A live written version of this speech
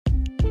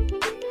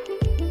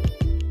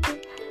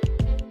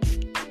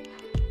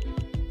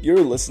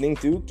You're listening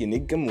to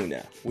Kinig Ka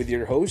Muna with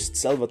your host,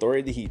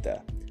 Salvatore De Hita.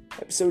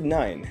 Episode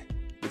 9,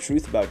 The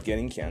Truth About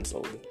Getting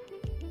Cancelled.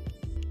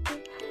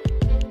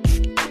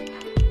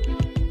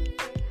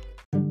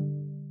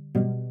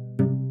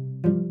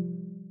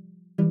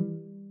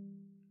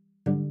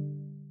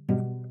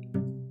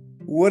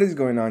 What is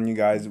going on, you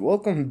guys?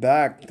 Welcome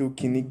back to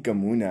Kinig Ka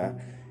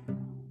Muna.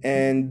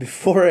 And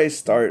before I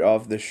start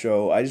off the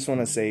show, I just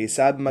want to say,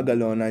 Sab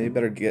Magalona,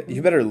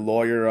 you better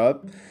lawyer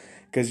up,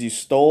 because you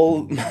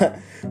stole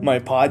my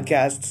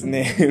podcast's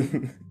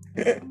name.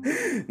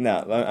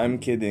 Nah, I'm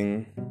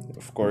kidding.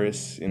 Of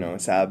course,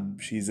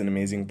 Sab, she's an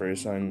amazing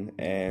person.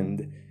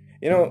 And,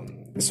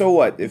 so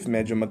what if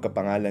medyo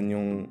magkapangalan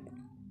yung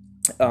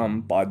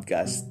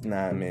podcast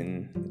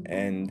namin?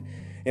 And,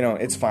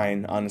 it's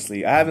fine,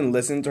 honestly. I haven't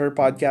listened to her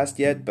podcast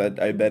yet,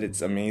 but I bet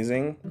it's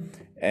amazing.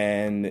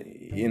 And,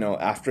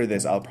 after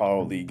this, I'll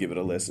probably give it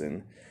a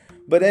listen.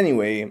 But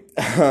anyway,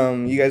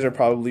 you guys are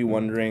probably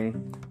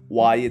wondering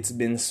why it's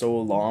been so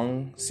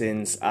long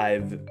since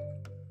I've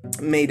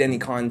made any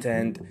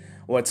content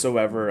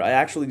whatsoever. I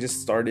actually just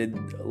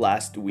started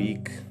last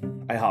week.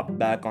 I hopped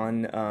back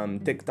on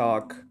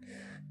TikTok,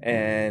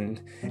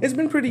 and it's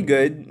been pretty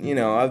good.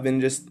 I've been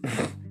just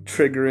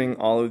triggering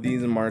all of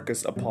these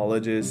Marcus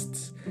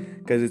apologists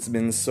because it's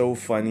been so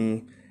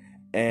funny.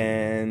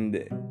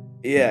 And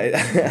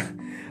yeah,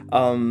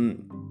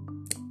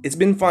 it's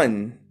been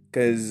fun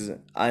because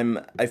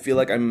I feel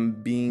like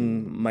I'm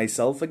being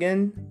myself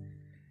again.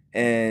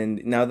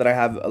 And now that I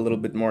have a little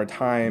bit more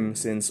time,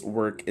 since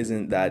work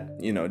isn't that,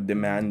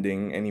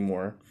 demanding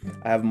anymore,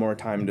 I have more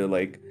time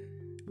to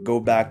go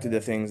back to the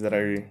things that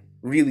I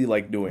really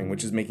like doing,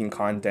 which is making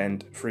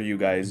content for you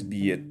guys,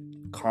 be it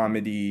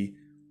comedy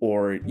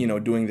or,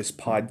 doing this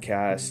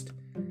podcast.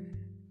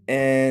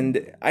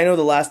 And I know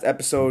the last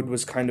episode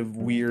was kind of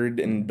weird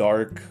and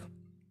dark.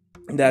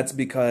 That's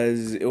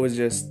because it was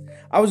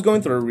I was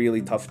going through a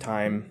really tough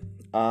time.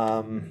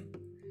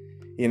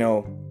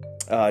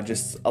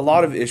 Just a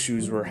lot of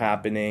issues were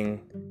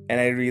happening, and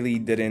I really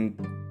didn't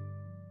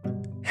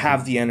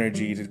have the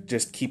energy to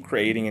just keep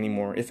creating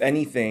anymore. If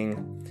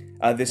anything,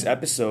 this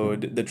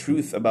episode, The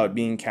Truth About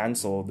Being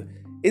Cancelled,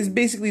 is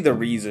basically the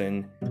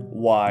reason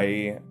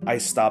why I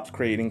stopped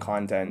creating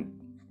content.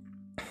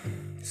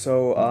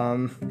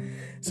 So,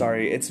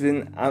 sorry,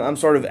 I'm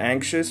sort of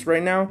anxious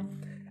right now,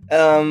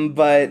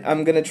 but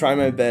I'm gonna try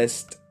my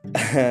best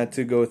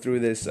to go through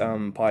this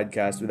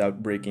podcast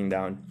without breaking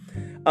down.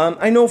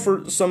 I know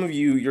for some of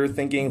you, you're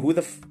thinking, who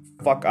the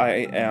fuck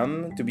who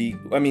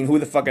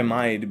the fuck am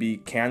I to be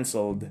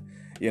cancelled?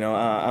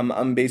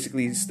 I'm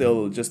basically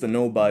still just a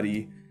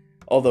nobody.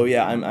 Although,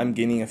 yeah, I'm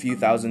gaining a few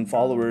thousand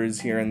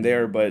followers here and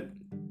there, but,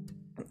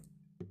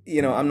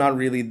 I'm not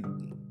really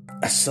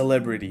a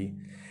celebrity.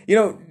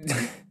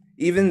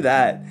 Even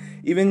that,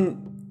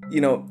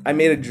 I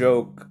made a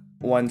joke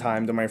one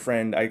time to my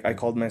friend. I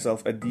called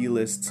myself a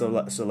D-list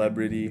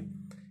celebrity,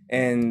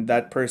 and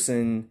that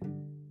person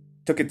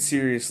took it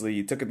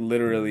seriously, took it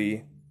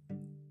literally,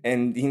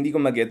 and hindi ko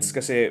magets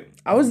kasi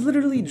I was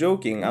literally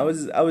joking. I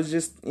was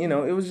just,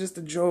 it was just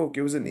a joke.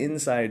 It was an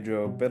inside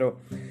joke. Pero,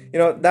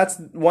 that's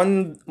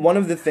one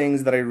of the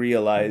things that I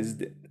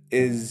realized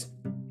is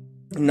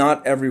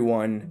not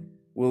everyone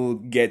will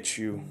get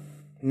you.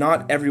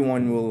 Not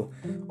everyone will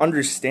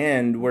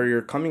understand where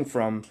you're coming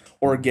from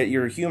or get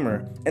your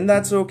humor, and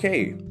that's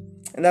okay.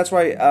 And that's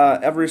why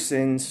ever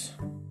since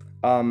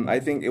I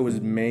think it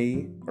was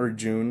May or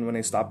June when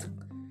I stopped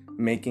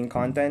making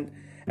content,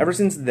 ever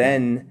since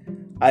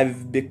then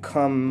I've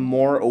become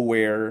more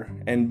aware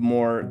and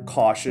more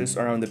cautious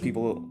around the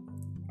people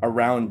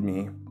around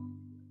me,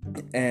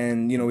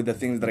 and with the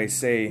things that I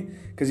say,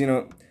 because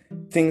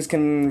things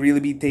can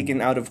really be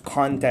taken out of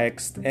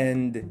context,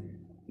 and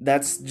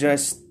that's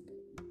just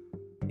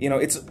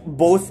it's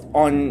both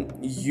on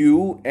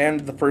you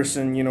and the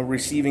person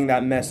receiving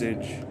that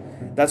message.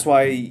 That's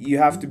why you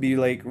have to be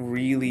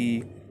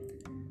really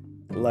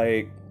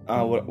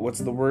what's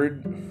the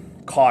word?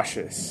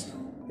 Cautious.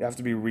 You have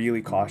to be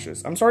really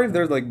cautious. I'm sorry if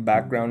there's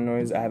background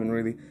noise. I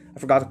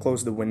forgot to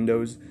close the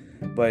windows,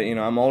 but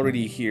I'm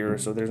already here,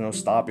 so there's no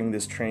stopping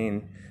this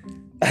train.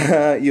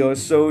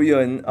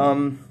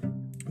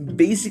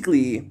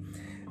 Basically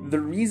the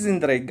reason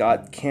that I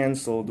got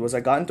canceled was I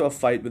got into a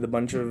fight with a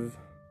bunch of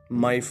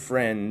my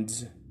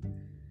friends.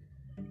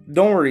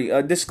 Don't worry,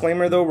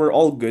 disclaimer though, we're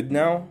all good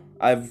now.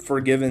 I've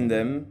forgiven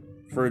them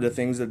for the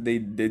things that they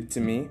did to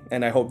me,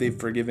 and I hope they've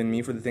forgiven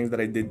me for the things that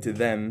I did to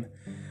them.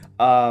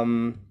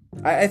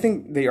 I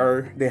think they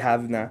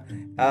have na.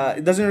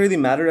 It doesn't really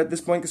matter at this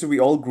point because we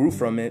all grew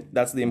from it.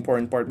 That's the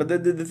important part. But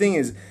the thing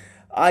is,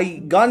 I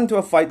got into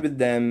a fight with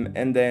them,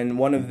 and then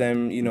one of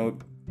them,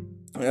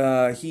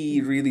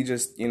 he really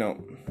just,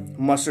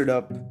 mustered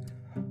up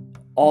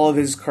all of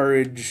his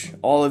courage,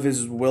 all of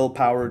his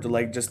willpower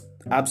to just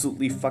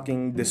absolutely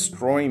fucking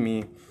destroy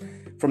me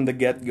from the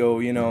get-go,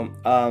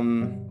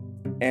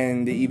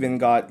 and they even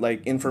got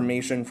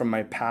information from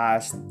my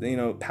past,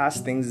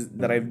 past things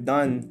that I've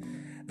done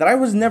that I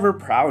was never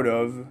proud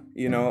of,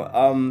 you know.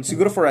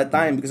 Siguro for a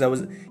time, because I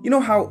was, you know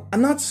how,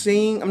 I'm not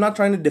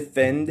trying to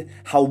defend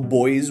how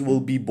boys will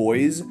be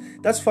boys.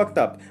 That's fucked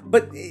up.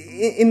 But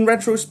in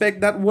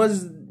retrospect, that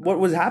was what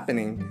was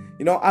happening.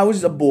 You know, I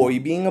was a boy,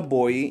 being a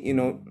boy, you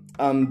know.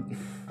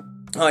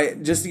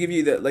 Just to give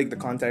you the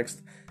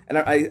context, and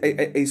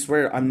I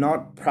swear I'm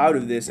not proud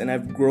of this, and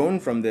I've grown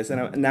from this,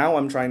 and now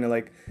I'm trying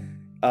to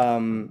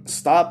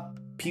stop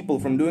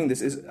people from doing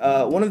this. Is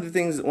one of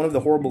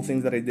the horrible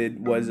things that I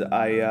did was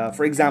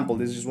for example,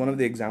 this is just one of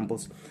the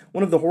examples.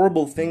 One of the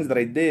horrible things that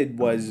I did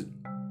was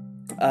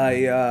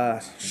I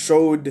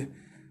showed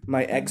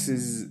my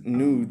ex's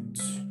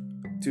nudes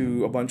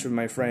to a bunch of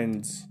my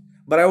friends,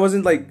 but I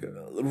wasn't like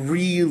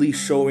really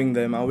showing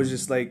them. I was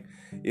just like,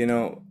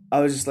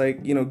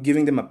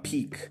 giving them a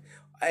peek.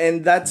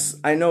 And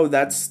I know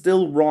that's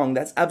still wrong.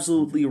 That's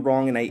absolutely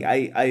wrong. And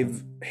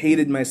I've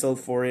hated myself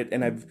for it.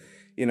 And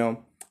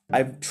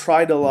I've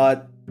tried a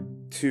lot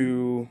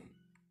to,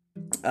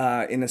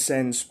 in a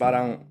sense,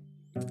 parang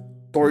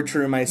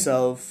torture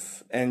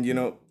myself. And,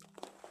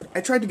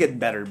 I tried to get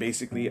better,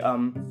 basically.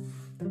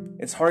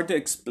 It's hard to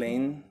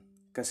explain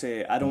because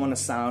I don't want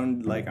to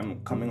sound like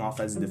I'm coming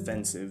off as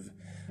defensive.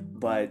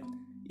 But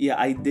yeah,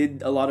 I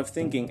did a lot of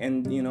thinking,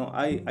 and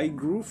I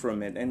grew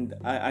from it, and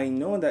I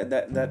know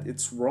that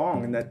it's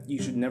wrong and that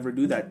you should never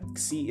do that.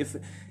 See,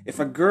 if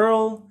a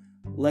girl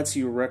lets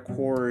you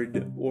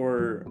record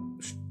or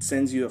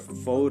sends you a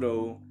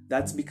photo,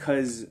 that's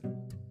because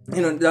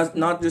that's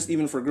not just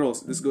even for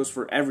girls. This goes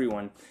for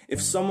everyone.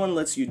 If someone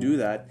lets you do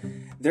that,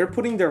 they're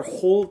putting their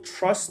whole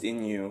trust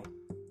in you.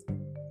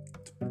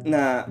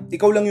 Na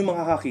ikaw lang yung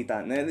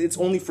makakakita. Na it's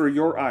only for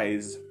your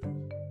eyes,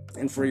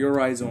 and for your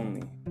eyes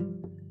only.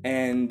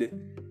 And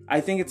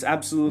I think it's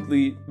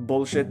absolutely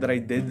bullshit that I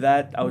did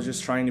that. I was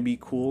just trying to be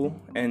cool,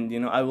 and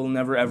I will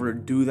never ever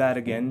do that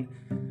again.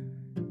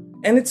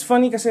 And it's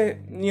funny because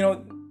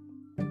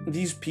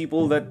these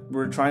people that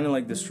were trying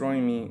to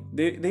destroy me,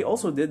 they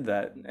also did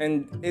that.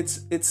 And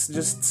it's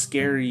just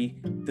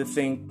scary to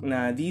think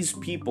these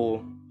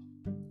people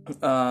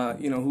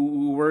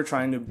who were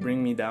trying to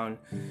bring me down,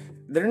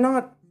 they're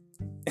not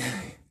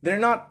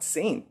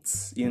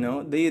saints.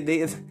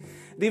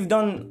 They've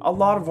done a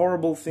lot of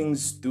horrible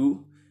things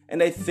too.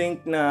 And I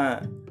think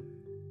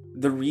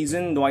the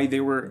reason why they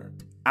were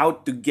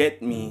out to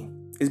get me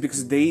is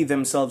because they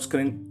themselves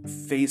couldn't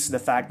face the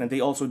fact that they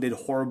also did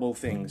horrible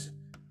things.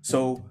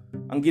 So,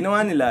 ang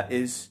ginawa nila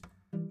is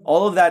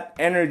all of that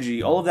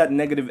energy, all of that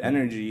negative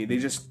energy, they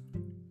just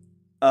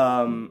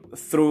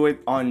threw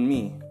it on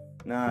me.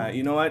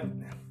 You know what?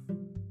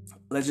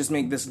 Let's just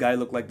make this guy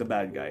look like the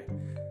bad guy.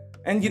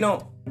 And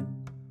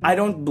I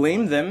don't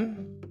blame them.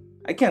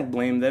 I can't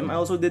blame them. I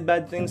also did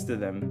bad things to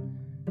them.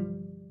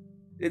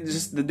 It's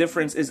just the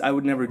difference is I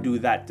would never do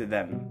that to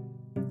them.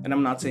 And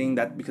I'm not saying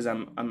that because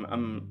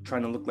I'm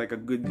trying to look like a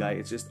good guy.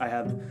 It's just I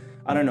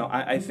don't know.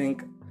 I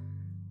think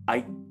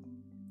I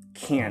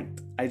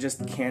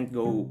just can't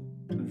go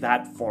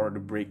that far to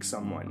break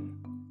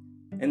someone.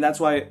 And that's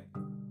why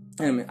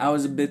I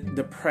was a bit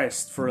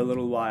depressed for a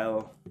little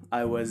while.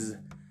 I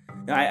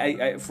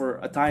for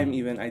a time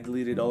even I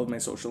deleted all of my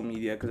social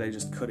media because I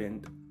just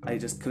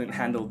couldn't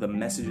handle the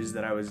messages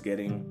that I was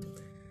getting.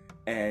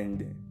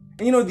 And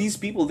these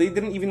people, they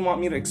didn't even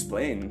want me to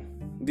explain.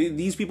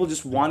 These people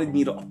just wanted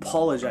me to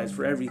apologize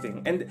for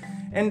everything.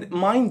 And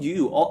mind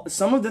you,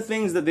 some of the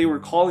things that they were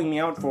calling me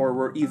out for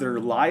were either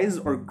lies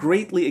or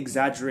greatly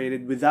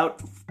exaggerated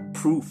without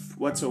proof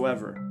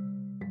whatsoever.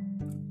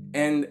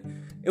 And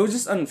it was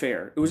just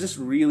unfair. It was just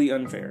really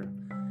unfair.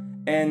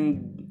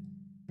 And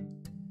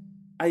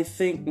I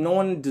think no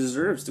one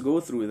deserves to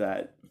go through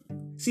that.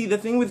 See, the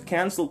thing with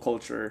cancel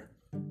culture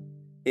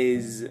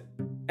is,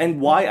 and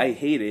why I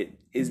hate it,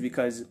 is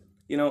because,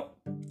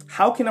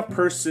 how can a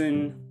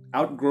person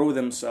outgrow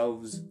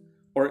themselves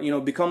or,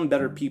 become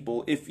better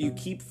people if you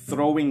keep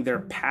throwing their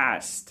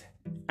past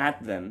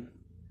at them?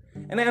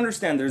 And I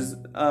understand there's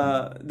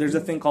a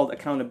thing called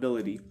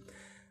accountability.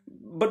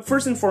 But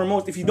first and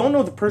foremost, if you don't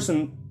know the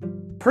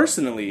person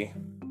personally,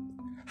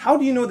 how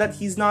do you know that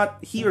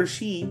he or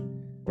she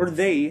or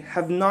they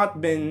have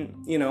not been,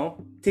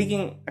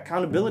 taking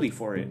accountability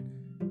for it?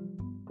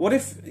 What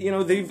if,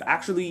 they've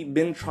actually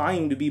been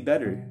trying to be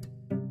better,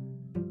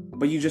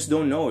 but you just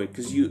don't know it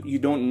because you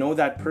don't know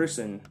that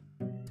person?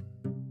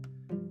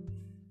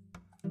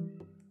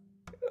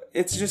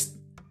 It's just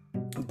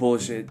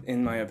bullshit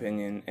in my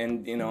opinion.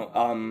 And,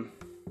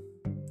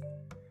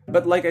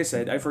 but like I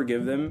said, I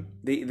forgive them.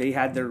 They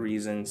had their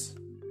reasons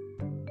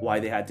why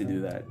they had to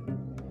do that.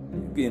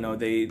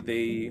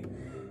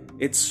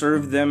 It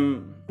served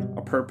them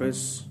a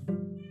purpose.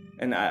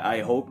 And I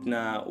hope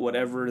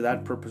whatever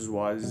that purpose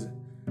was,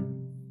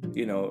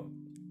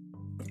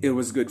 it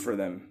was good for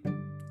them.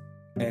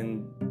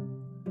 And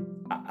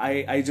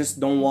I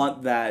just don't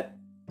want that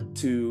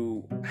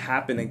to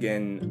happen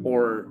again.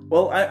 Or,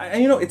 well,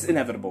 I it's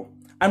inevitable.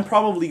 I'm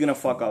probably gonna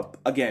fuck up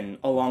again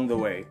along the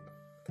way.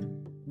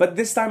 But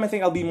this time I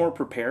think I'll be more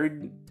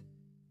prepared.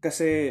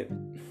 Kasi,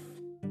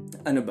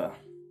 ano ba?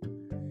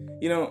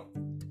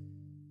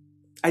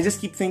 I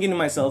just keep thinking to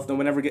myself that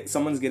whenever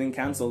someone's getting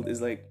canceled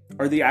is like,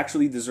 are they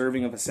actually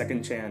deserving of a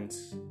second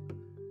chance?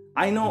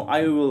 I know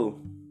I will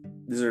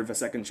deserve a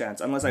second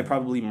chance unless I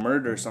probably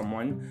murder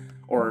someone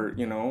or,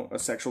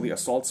 sexually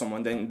assault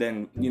someone,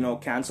 then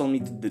cancel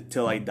me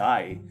till I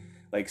die.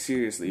 Like,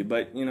 seriously.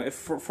 But, if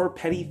for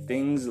petty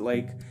things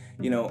like,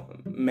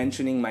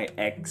 mentioning my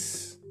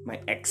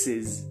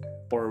exes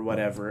or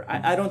whatever,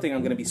 I don't think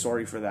I'm going to be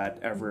sorry for that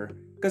ever.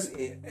 Because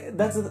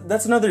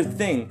that's another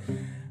thing.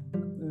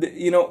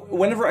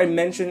 Whenever I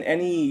mention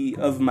any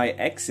of my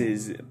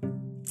exes,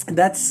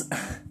 that's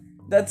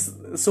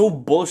so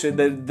bullshit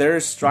that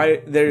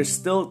they're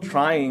still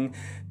trying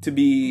to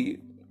be,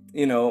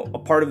 a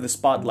part of the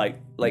spotlight.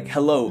 Like,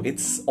 hello,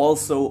 it's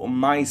also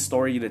my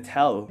story to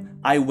tell.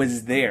 I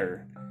was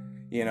there,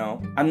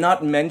 I'm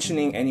not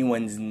mentioning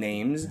anyone's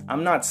names.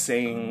 I'm not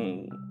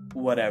saying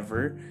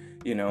whatever,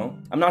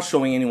 I'm not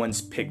showing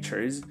anyone's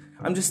pictures.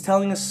 I'm just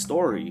telling a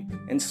story,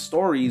 and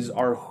stories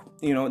are,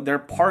 they're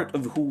part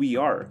of who we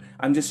are.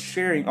 I'm just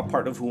sharing a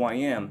part of who I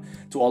am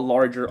to a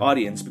larger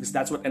audience because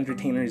that's what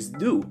entertainers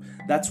do.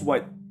 That's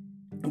what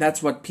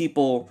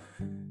people,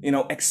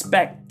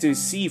 expect to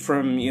see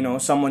from,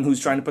 someone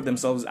who's trying to put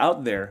themselves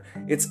out there.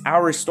 It's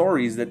our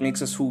stories that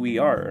makes us who we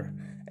are.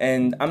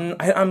 And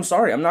I'm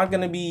sorry, I'm not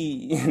gonna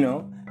be,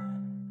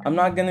 I'm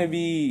not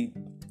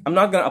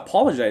gonna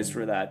apologize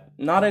for that.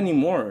 Not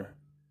anymore.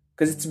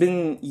 Because it's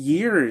been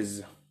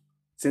years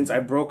since I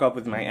broke up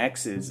with my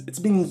exes. It's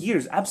been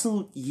years,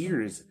 absolute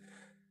years.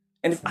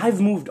 And if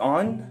I've moved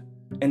on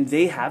and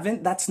they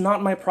haven't, that's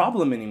not my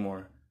problem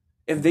anymore.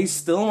 If they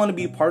still want to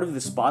be part of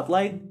the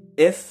spotlight,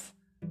 if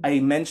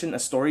I mention a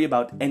story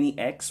about any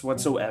ex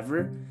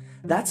whatsoever,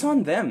 that's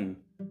on them.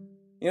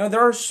 There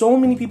are so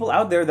many people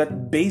out there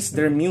that base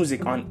their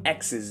music on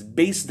exes,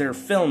 base their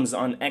films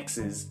on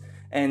exes.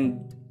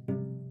 And,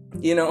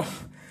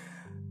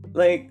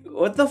 like,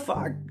 what the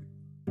fuck?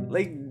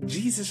 Like,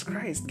 Jesus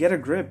Christ, get a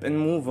grip and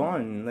move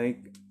on.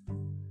 Like,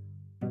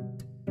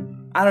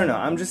 I don't know.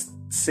 I'm just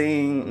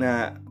saying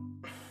that.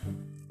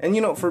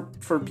 And,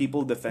 for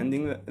people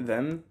defending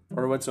them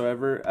or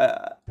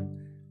whatsoever,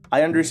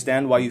 I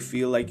understand why you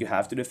feel like you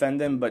have to defend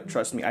them, but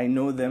trust me, I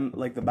know them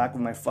like the back of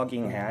my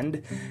fucking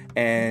hand.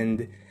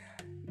 And,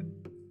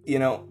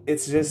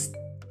 it's just,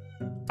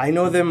 I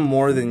know them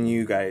more than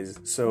you guys.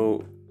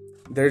 So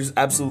there's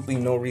absolutely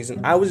no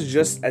reason.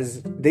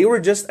 They were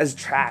just as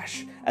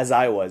trash as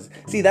I was.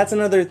 See, that's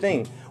another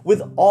thing.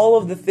 With all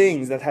of the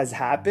things that has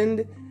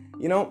happened,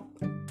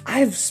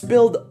 I've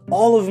spilled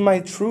all of my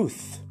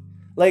truth.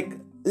 Like,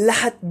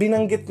 lahat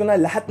binanggit ko na,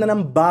 lahat na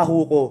ng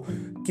baho ko,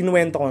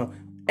 kinuwento ko,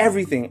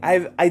 everything.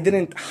 I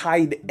didn't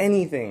hide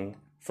anything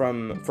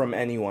from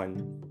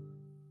anyone.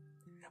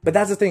 But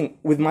that's the thing.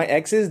 With my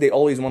exes, they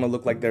always want to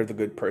look like they're the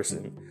good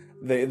person.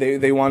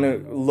 They want to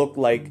look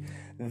like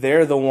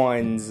they're the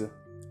ones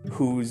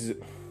who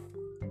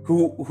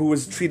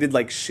was treated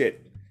like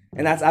shit.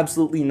 And that's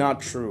absolutely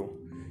not true,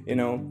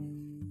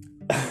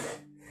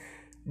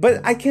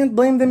 But I can't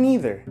blame them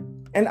either.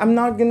 And I'm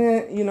not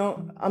gonna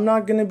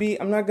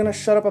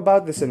shut up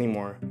about this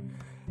anymore.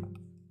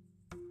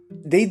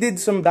 They did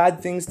some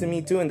bad things to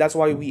me too, and that's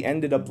why we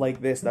ended up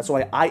like this. That's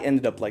why I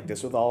ended up like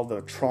this, with all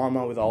the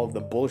trauma, with all of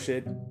the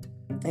bullshit.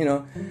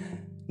 No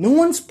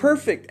one's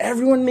perfect.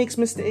 Everyone makes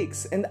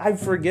mistakes, and I've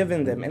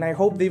forgiven them, and I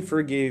hope they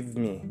forgave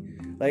me.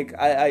 Like,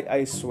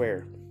 I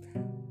swear.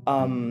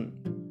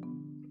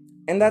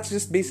 And that's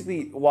just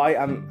basically why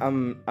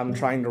I'm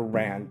trying to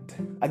rant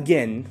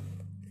again.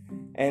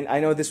 And I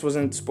know this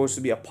wasn't supposed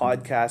to be a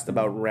podcast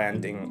about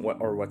ranting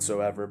or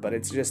whatsoever, but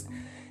it's just,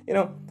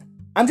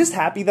 I'm just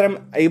happy that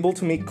I'm able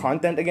to make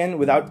content again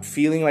without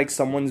feeling like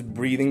someone's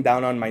breathing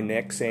down on my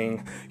neck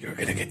saying, you're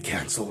gonna get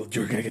canceled,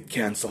 you're gonna get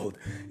canceled.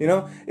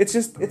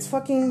 It's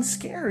fucking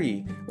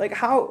scary. Like,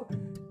 how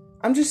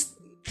I'm just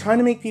trying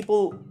to make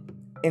people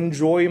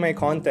enjoy my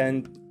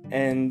content,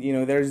 and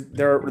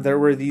there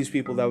were these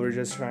people that were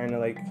just trying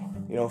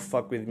to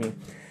fuck with me.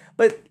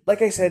 But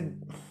like I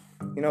said,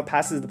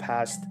 past is the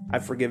past.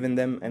 I've forgiven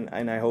them,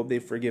 and I hope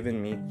they've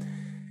forgiven me.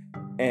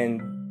 And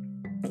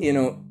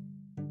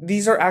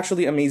these are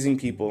actually amazing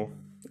people.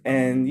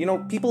 And,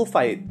 people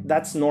fight.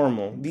 That's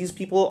normal. These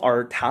people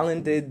are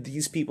talented.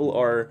 These people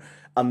are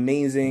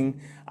amazing.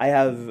 I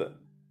have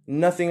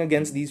nothing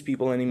against these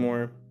people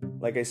anymore.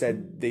 Like I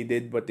said, they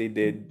did what they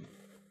did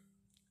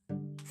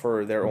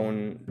for their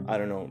own,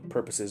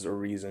 purposes or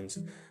reasons.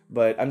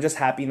 But I'm just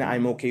happy that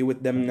I'm okay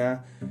with them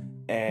now.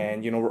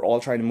 And, we're all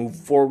trying to move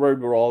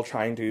forward. We're all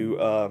trying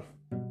to,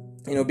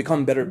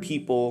 become better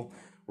people.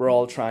 We're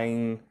all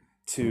trying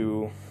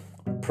to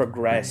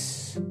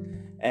progress,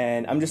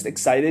 and I'm just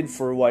excited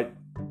for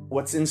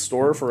what's in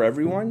store for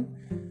everyone.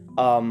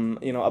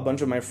 A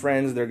bunch of my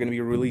friends, they're gonna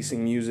be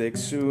releasing music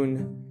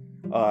soon.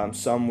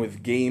 Some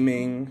with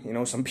gaming.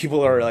 Some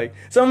people are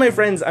some of my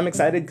friends, I'm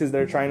excited because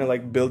they're trying to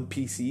build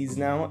PCs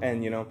now,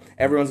 and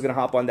everyone's gonna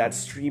hop on that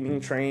streaming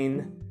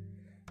train.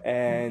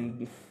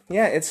 And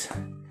yeah, it's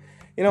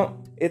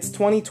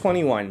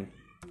 2021,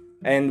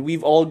 and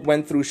we've all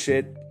went through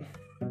shit.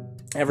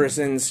 ever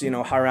since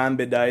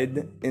Harambe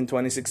died in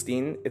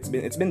 2016, it's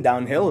been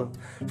downhill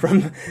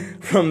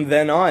from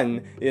then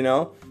on.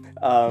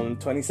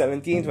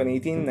 2017,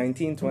 2018,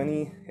 19,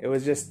 20, it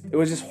was just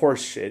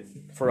horse shit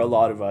for a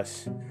lot of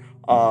us.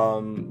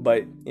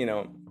 But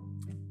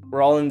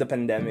we're all in the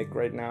pandemic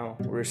right now.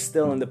 We're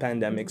still in the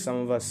pandemic. Some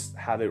of us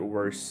have it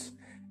worse,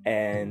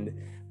 and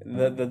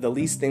the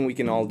least thing we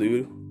can all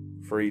do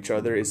for each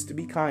other is to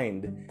be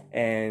kind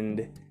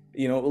and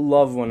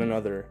love one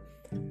another.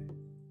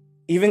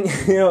 Even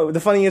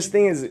the funniest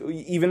thing is,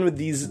 even with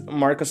these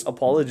Marcos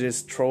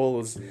apologist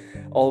trolls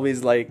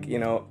always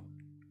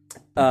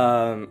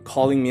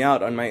calling me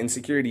out on my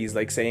insecurities,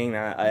 like saying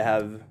that I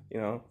have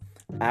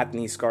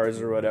acne scars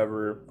or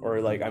whatever,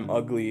 or like I'm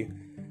ugly.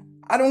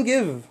 I don't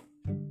give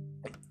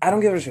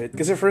a shit,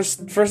 because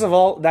first of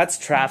all, that's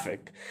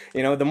traffic.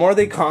 The more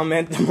they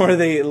comment, the more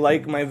they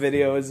like my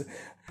videos,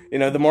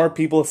 the more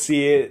people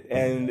see it,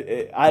 and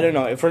I don't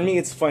know, for me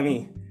it's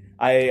funny.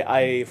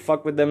 I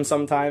fuck with them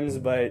sometimes,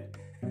 but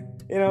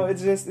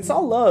it's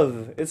all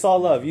love. It's all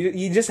love.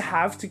 You just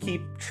have to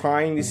keep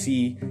trying to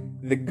see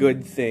the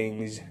good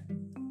things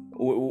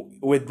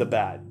with the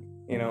bad,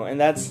 and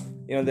that's,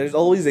 there's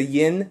always a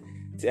yin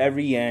to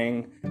every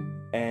yang,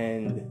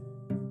 and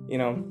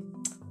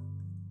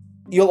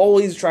you'll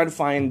always try to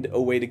find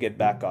a way to get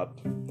back up.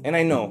 And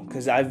I know,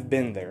 because I've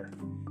been there.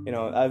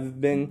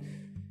 I've been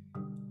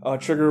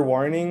trigger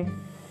warning.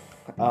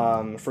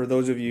 For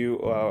those of you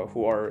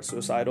who are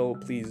suicidal,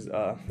 please,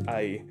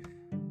 I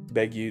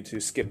beg you to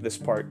skip this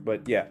part.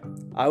 But yeah,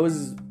 I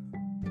was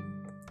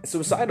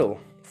suicidal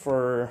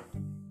for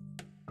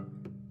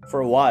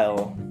a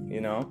while.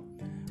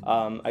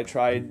 I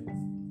tried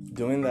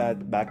doing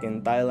that back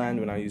in Thailand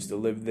when I used to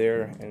live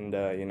there, and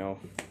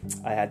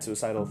I had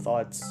suicidal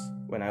thoughts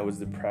when I was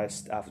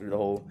depressed after the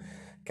whole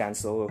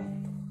cancel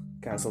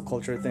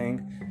culture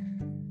thing.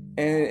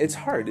 And it's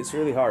hard. It's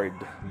really hard.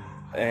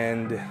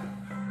 And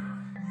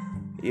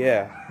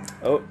yeah.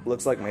 Oh,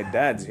 looks like my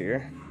dad's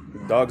here.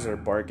 The dogs are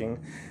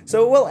barking.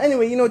 So, well,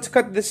 anyway, to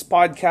cut this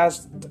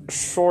podcast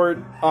short,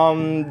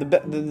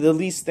 the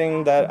least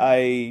thing that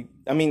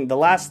the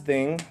last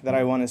thing that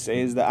I want to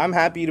say is that I'm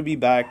happy to be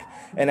back,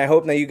 and I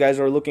hope that you guys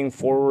are looking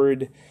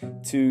forward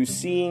to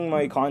seeing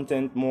my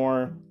content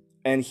more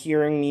and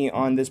hearing me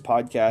on this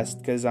podcast,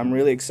 because I'm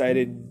really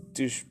excited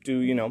to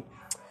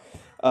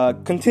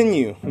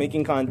continue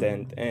making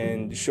content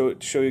and show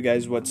you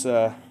guys what's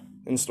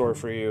in store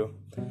for you.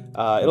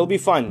 It'll be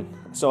fun.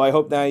 So I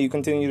hope that you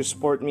continue to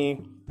support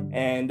me,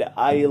 and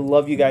I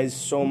love you guys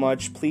so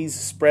much. Please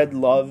spread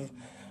love.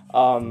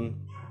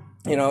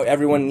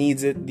 Everyone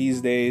needs it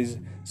these days.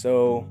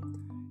 So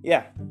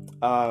yeah,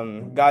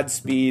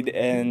 Godspeed,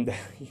 and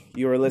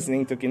you are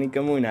listening to Kinig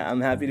Ka Muna.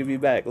 I'm happy to be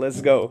back. Let's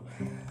go.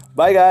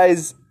 Bye,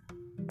 guys.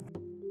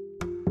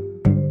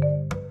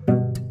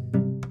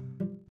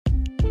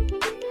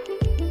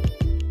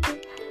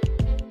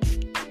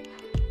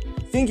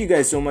 Thank you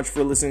guys so much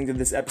for listening to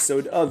this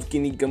episode of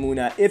Kinig Ka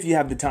Muna. If you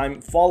have the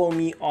time, follow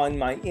me on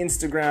my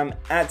Instagram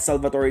at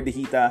Salvatore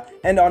Dehita,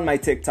 and on my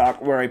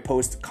TikTok where I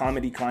post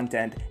comedy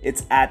content.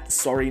 It's at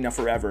Sorry Na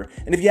Forever.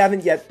 And if you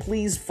haven't yet,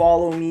 please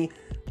follow me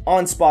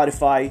on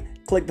Spotify.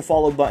 Click the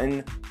follow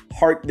button,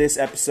 heart this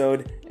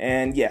episode,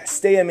 and yeah,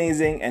 stay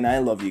amazing, and I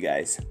love you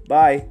guys.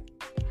 Bye.